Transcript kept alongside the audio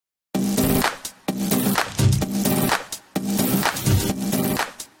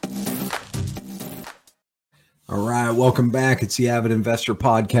right, welcome back. It's the Avid Investor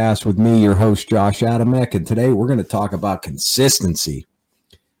Podcast with me, your host, Josh Adamek, and today we're going to talk about consistency.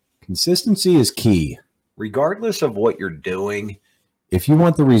 Consistency is key. Regardless of what you're doing, if you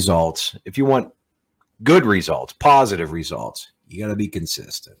want the results, if you want good results, positive results, you got to be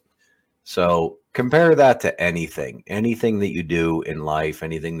consistent. So compare that to anything that you do in life,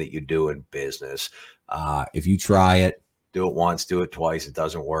 anything that you do in business. If you try it, do it once, do it twice, it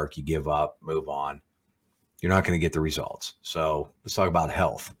doesn't work, you give up, move on. You're not going to get the results. So let's talk about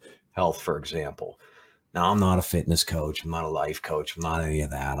health. Health, for example. Now, I'm not a fitness coach. I'm not a life coach. I'm not any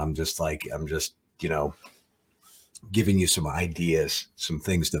of that. I'm just, giving you some ideas, some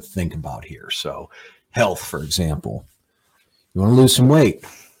things to think about here. So health, for example. You want to lose some weight.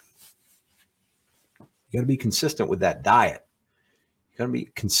 You got to be consistent with that diet. You got to be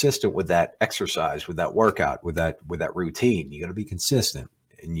consistent with that exercise, with that workout, with that routine. You got to be consistent.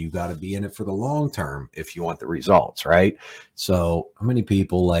 And you got to be in it for the long term if you want the results, right? So how many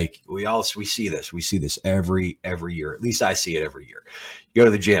people, we see this every year. At least I see it every year. You go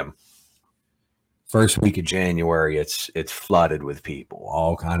to the gym. First week of January, it's flooded with people,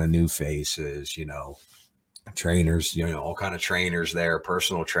 all kind of new faces, trainers, all kind of trainers there,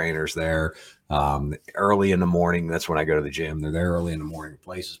 personal trainers there. Early in the morning, that's when I go to the gym. They're there early in the morning. The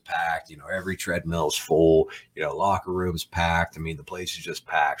place is packed. Every treadmill's full. Locker room's packed. The place is just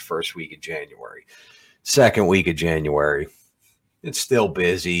packed. First week of January. Second week of January, it's still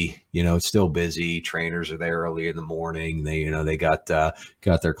busy. It's still busy. Trainers are there early in the morning. They got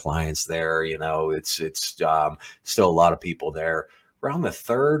their clients there. It's still a lot of people there. Around the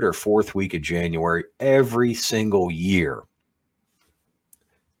third or fourth week of January, every single year,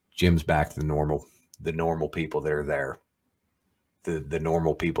 gym's back to the normal people that are there, the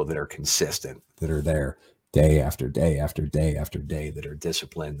normal people that are consistent, that are there day after day after day after day, that are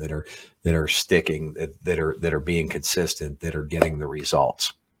disciplined, that are sticking, that are being consistent, that are getting the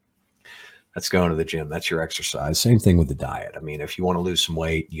results. That's going to the gym. That's your exercise. Same thing with the diet. If you want to lose some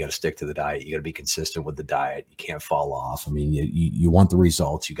weight, you got to stick to the diet. You got to be consistent with the diet. You can't fall off. You want the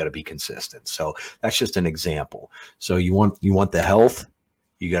results. You got to be consistent. So that's just an example. So you want the health.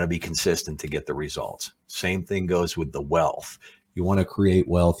 You got to be consistent to get the results. Same thing goes with the wealth. You want to create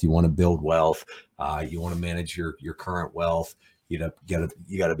wealth. You want to build wealth. You want to manage your current wealth. You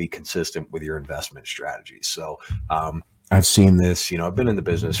got to be consistent with your investment strategies. So, I've seen this, I've been in the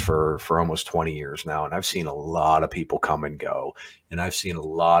business for almost 20 years now, and I've seen a lot of people come and go. And I've seen a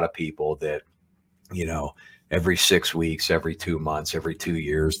lot of people that, every 6 weeks, every 2 months, every 2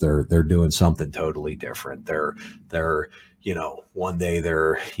 years, they're doing something totally different. They're one day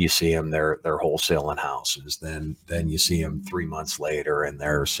you see them, they're wholesaling houses. Then you see them 3 months later and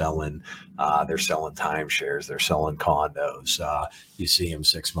they're selling timeshares, they're selling condos. You see them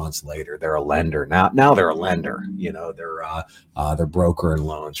 6 months later, they're a lender. Now they're a lender, they're brokering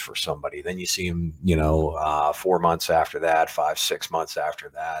loans for somebody. Then you see them, 4 months after that, 5-6 months after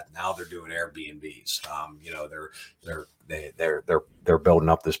that. Now they're doing Airbnbs. They're building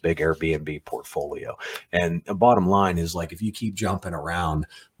up this big Airbnb portfolio. And the bottom line is, if you keep jumping around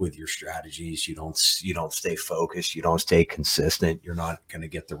with your strategies, you don't stay focused, you don't stay consistent, you're not going to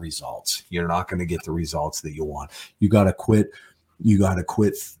get the results. You're not going to get the results that you want. You got to quit. You got to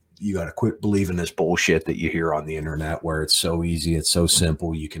quit believing this bullshit that you hear on the internet, where it's so easy, it's so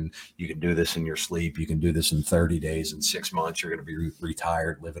simple. You can do this in your sleep. You can do this in 30 days. In 6 months, you're going to be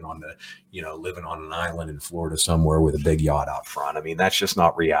retired, living on an island in Florida somewhere with a big yacht out front. That's just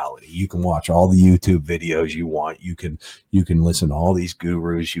not reality. You can watch all the YouTube videos you want. You can listen to all these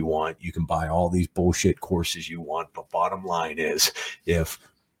gurus you want. You can buy all these bullshit courses you want. But bottom line is,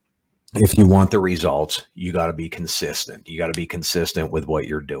 if you want the results, you got to be consistent. You got to be consistent with what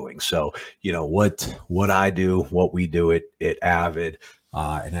you're doing. So, what I do, what we do at Avid,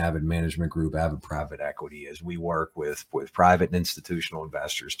 an Avid Management Group, Avid Private Equity, is we work with private and institutional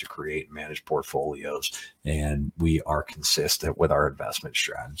investors to create and manage portfolios, and we are consistent with our investment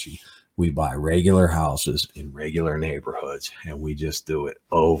strategy. We buy regular houses in regular neighborhoods, and we just do it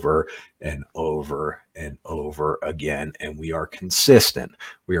over and over and over again. And we are consistent.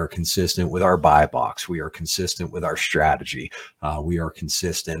 We are consistent with our buy box. We are consistent with our strategy. We are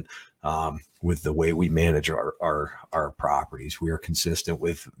consistent with the way we manage our properties. We are consistent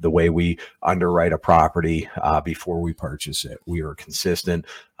with the way we underwrite a property before we purchase it. We are consistent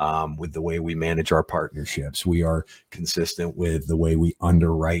with the way we manage our partnerships. We are consistent with the way we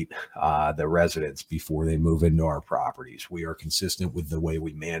underwrite the residents before they move into our properties. We are consistent with the way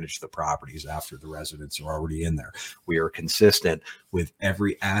we manage the properties after the residents are already in there. We are consistent with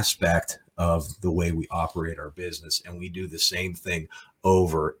every aspect of the way we operate our business, and we do the same thing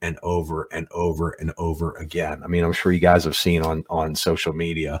over and over and over and over again. I mean, I'm sure you guys have seen on social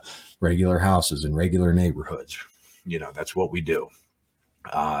media, regular houses in regular neighborhoods. That's what we do.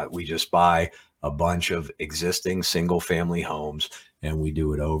 We just buy a bunch of existing single family homes, and we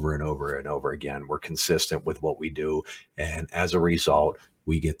do it over and over and over again. We're consistent with what we do. And as a result,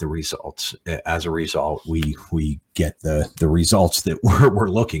 we get the results. As a result, we get the results that we're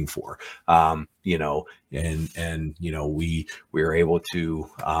looking for. We're able to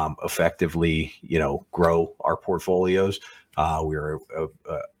effectively, grow our portfolios.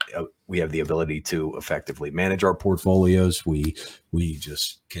 We have the ability to effectively manage our portfolios. We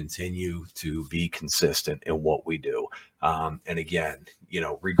just continue to be consistent in what we do. And again,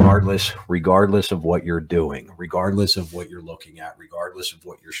 regardless of what you're doing, regardless of what you're looking at, regardless of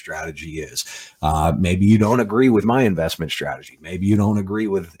what your strategy is, maybe you don't agree with my investment strategy. Maybe you don't agree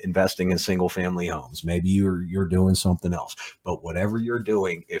with investing in single family homes. Maybe you're doing something else. But whatever you're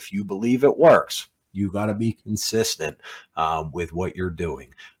doing, if you believe it works, you got to be consistent with what you're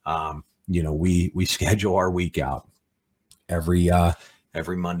doing. We schedule our week out every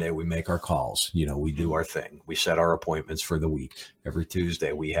Monday. We make our calls. We do our thing. We set our appointments for the week. Every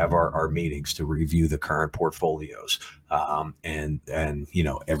Tuesday, we have our meetings to review the current portfolios and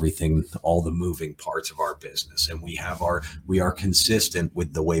everything, all the moving parts of our business. And we are consistent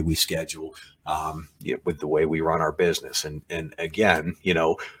with the way we schedule, with the way we run our business. And again,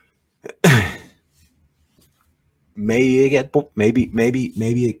 maybe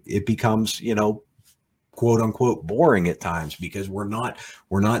it becomes, quote unquote, boring at times, because we're not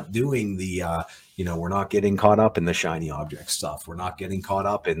doing the, we're not getting caught up in the shiny object stuff. We're not getting caught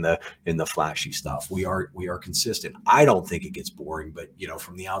up in the flashy stuff. We are consistent. I don't think it gets boring, but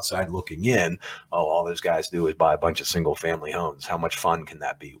from the outside looking in, all those guys do is buy a bunch of single family homes. How much fun can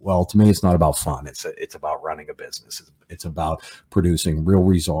that be? Well, to me, it's not about fun. It's about running a business. It's about producing real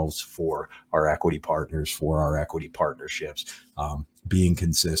results for our equity partners, for our equity partnerships, being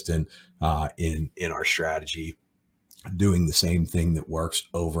consistent in our strategy, doing the same thing that works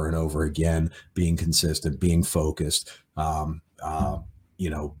over and over again, being consistent, being focused,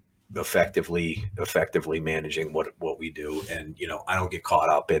 effectively managing what we do. And I don't get caught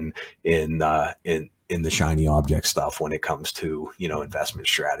up in the shiny object stuff when it comes to investment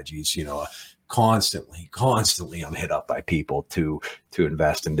strategies. Constantly I'm hit up by people to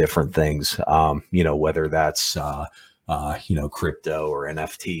invest in different things, whether that's crypto or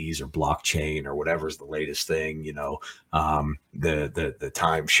NFTs or blockchain or whatever's the latest thing, the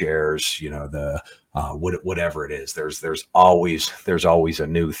timeshares, whatever it is. There's always a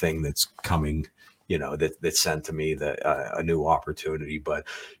new thing that's coming, that's sent to me, a new opportunity. But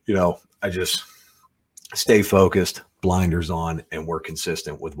I just stay focused, blinders on, and we're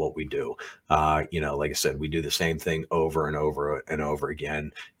consistent with what we do. Like I said, we do the same thing over and over and over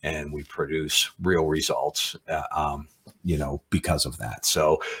again, and we produce real results, because of that.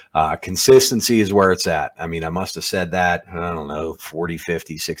 So consistency is where it's at. I mean, I must have said that, I don't know, 40,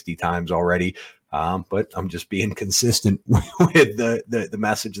 50, 60 times already. But I'm just being consistent with the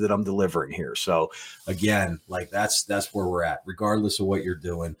message that I'm delivering here. So again, that's where we're at, regardless of what you're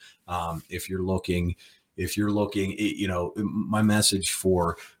doing. If you're looking, my message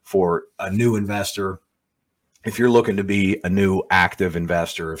for a new investor, if you're looking to be a new active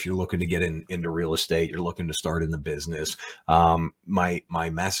investor, if you're looking to get into real estate, you're looking to start in the business, my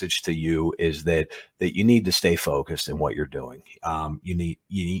message to you is that you need to stay focused in what you're doing. You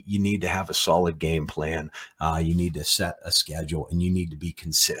need to have a solid game plan. You need to set a schedule, and you need to be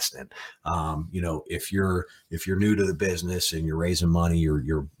consistent. If you're new to the business and you're raising money,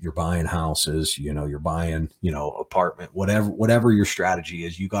 you're buying houses, you're buying, apartment, whatever your strategy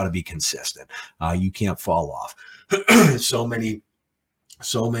is, you got to be consistent. You can't fall off. So many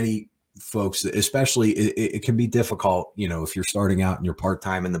folks, especially it can be difficult, if you're starting out and you're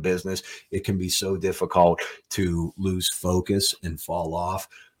part-time in the business, it can be so difficult to lose focus and fall off,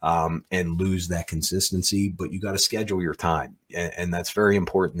 and lose that consistency. But you got to schedule your time. And that's very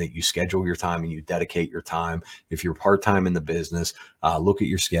important, that you schedule your time and you dedicate your time. If you're part-time in the business, look at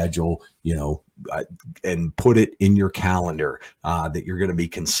your schedule, and put it in your calendar, that you're going to be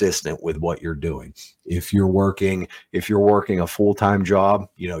consistent with what you're doing. If you're working a full-time job,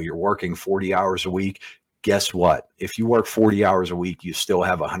 you're working 40 hours a week. Guess what? If you work 40 hours a week, you still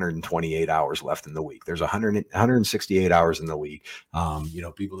have 128 hours left in the week. There's 168 hours in the week.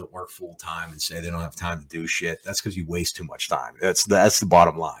 People that work full time and say they don't have time to do shit, that's because you waste too much time. That's the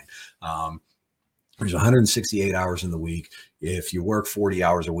bottom line. There's 168 hours in the week. If you work 40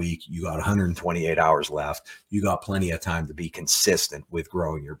 hours a week, you got 128 hours left. You got plenty of time to be consistent with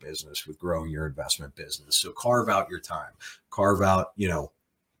growing your business, with growing your investment business. So carve out your time, carve out,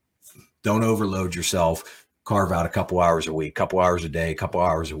 don't overload yourself. Carve out a couple hours a week, couple hours a day, couple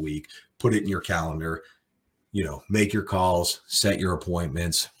hours a week, put it in your calendar, make your calls, set your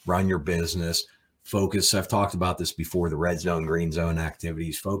appointments, run your business. Focus. I've talked about this before, the red zone, green zone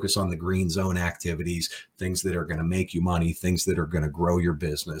activities. Focus on the green zone activities, things that are going to make you money, things that are going to grow your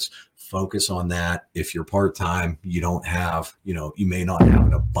business. Focus on that. If you're part-time, you don't have, you may not have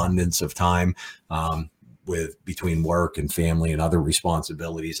an abundance of time with between work and family and other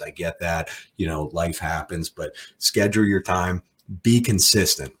responsibilities. I get that, life happens, but schedule your time, be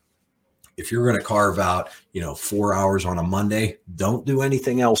consistent. If you're going to carve out, 4 hours on a Monday, don't do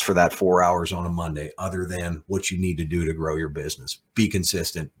anything else for that 4 hours on a Monday other than what you need to do to grow your business. Be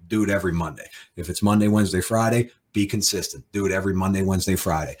consistent. Do it every Monday. If it's Monday, Wednesday, Friday, be consistent. Do it every Monday, Wednesday,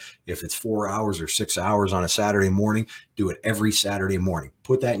 Friday. If it's 4 hours or 6 hours on a Saturday morning, do it every Saturday morning.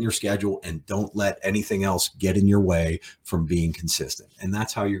 Put that in your schedule and don't let anything else get in your way from being consistent. And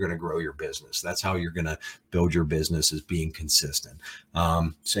that's how you're going to grow your business. That's how you're going to build your business, is being consistent.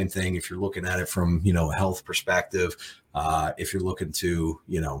 Same thing if you're looking at it from, a health perspective. If you're looking to,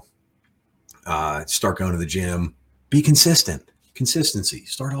 start going to the gym, be consistent. Consistency.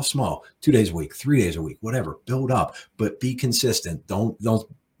 Start off small, 2 days a week, 3 days a week, whatever, build up, but be consistent. Don't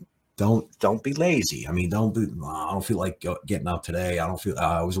be lazy. I don't feel like getting up today. I don't feel,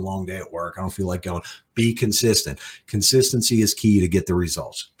 it was a long day at work. I don't feel like going. Be consistent. Consistency is key to get the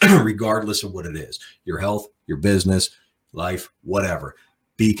results, regardless of what it is, your health, your business, life, whatever.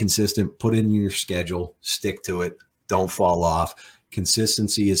 Be consistent, put it in your schedule, stick to it. Don't fall off.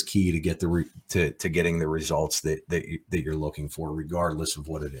 Consistency is key to get to getting the results that you're looking for, regardless of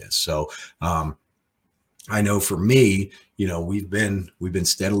what it is. So, I know for me, we've been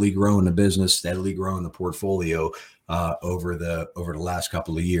steadily growing the business, steadily growing the portfolio over the last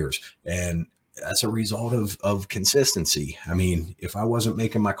couple of years, and that's a result of consistency. I mean, if I wasn't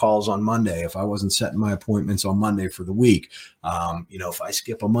making my calls on Monday, if I wasn't setting my appointments on Monday for the week, if I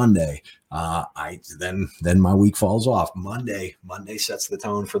skip a Monday, then my week falls off. Monday sets the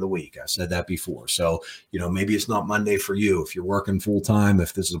tone for the week. I've said that before. So, maybe it's not Monday for you. If you're working full time,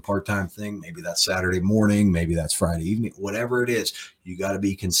 if this is a part-time thing, maybe that's Saturday morning, maybe that's Friday evening, whatever it is, you got to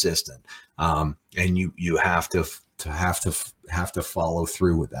be consistent. And you have to follow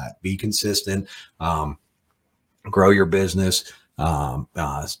through with that. Be consistent, grow your business,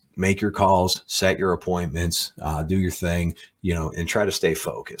 make your calls, set your appointments, do your thing, and try to stay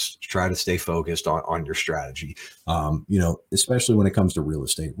focused. Try to stay focused on your strategy. Especially when it comes to real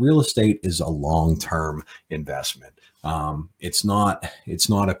estate. Real estate is a long-term investment. It's not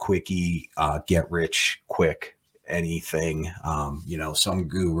a quickie, get rich quick anything. Some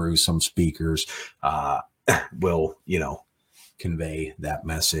gurus, some speakers, will, convey that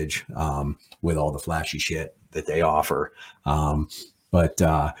message with all the flashy shit that they offer.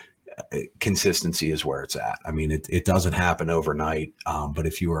 But consistency is where it's at. I mean, it doesn't happen overnight, but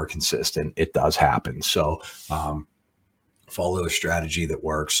if you are consistent, it does happen. So follow a strategy that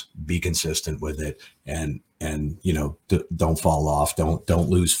works, be consistent with it, and don't fall off, don't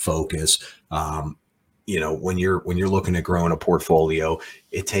lose focus. When you're looking at growing a portfolio,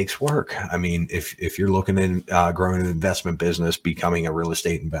 it takes work. I mean, if you're looking at growing an investment business, becoming a real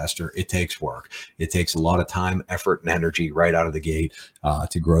estate investor, it takes work. It takes a lot of time, effort, and energy right out of the gate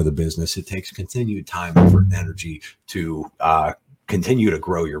to grow the business. It takes continued time, effort, and energy to continue to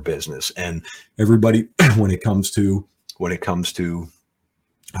grow your business. And everybody, when it comes to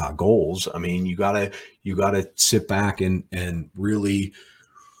goals, I mean, you gotta sit back and really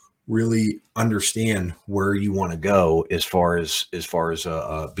understand where you want to go as far as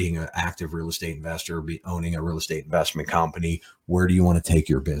being an active real estate investor, owning a real estate investment company. Where do you want to take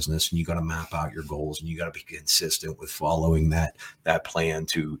your business? And you got to map out your goals, and you got to be consistent with following that plan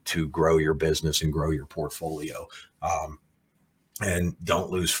to grow your business and grow your portfolio. And don't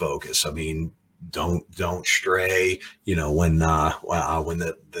lose focus. I mean, don't stray, when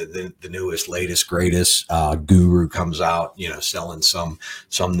the newest, latest, greatest guru comes out, selling some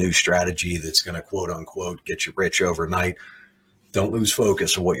new strategy that's going to quote unquote get you rich overnight. Don't lose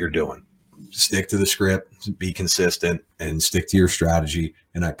focus of what you're doing. Stick to the script, be consistent, and stick to your strategy.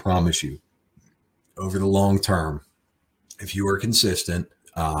 And I promise you, over the long term, if you are consistent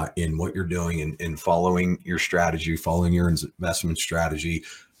in what you're doing and following your strategy, following your investment strategy,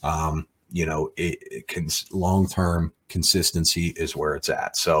 long-term consistency is where it's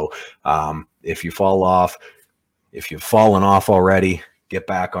at. So if you fall off, if you've fallen off already, get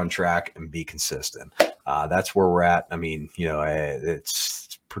back on track and be consistent. That's where we're at. I mean,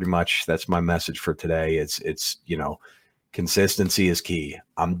 it's pretty much, that's my message for today. It's consistency is key.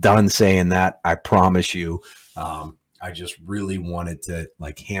 I'm done saying that. I promise you. I just really wanted to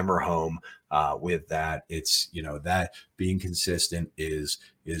like hammer home with that. It's, that being consistent is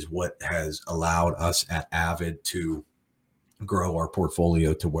what has allowed us at Avid to grow our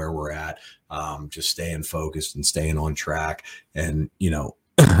portfolio to where we're at. Just staying focused and staying on track. And,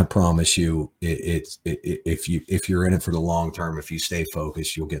 I promise you, if you're in it for the long term, if you stay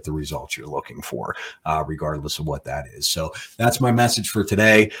focused, you'll get the results you're looking for, regardless of what that is. So that's my message for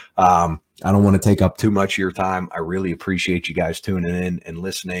today. I don't want to take up too much of your time. I really appreciate you guys tuning in and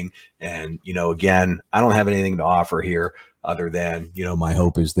listening. And, again, I don't have anything to offer here other than, my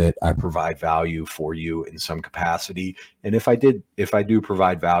hope is that I provide value for you in some capacity. And if I do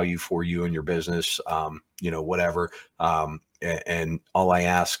provide value for you in your business, whatever, and all I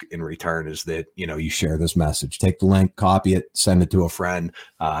ask in return is that, you share this message, take the link, copy it, send it to a friend,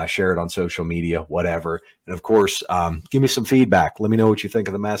 share it on social media, whatever. And of course, give me some feedback. Let me know what you think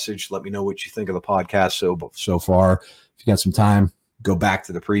of the message. Let me know what you think of the podcast so far. If you got some time, go back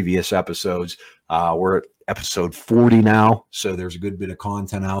to the previous episodes. We're at episode 40 now. So there's a good bit of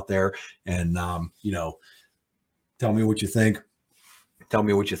content out there. And, tell me what you think. Tell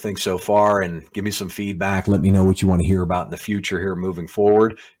me what you think so far and give me some feedback. Let me know what you want to hear about in the future here moving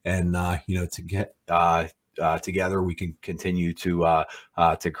forward. And, to get together, we can continue to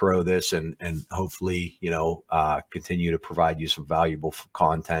grow this and hopefully, continue to provide you some valuable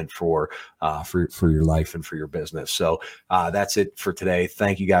content for your life and for your business. So that's it for today.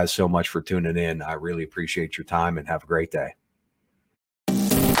 Thank you guys so much for tuning in. I really appreciate your time and have a great day.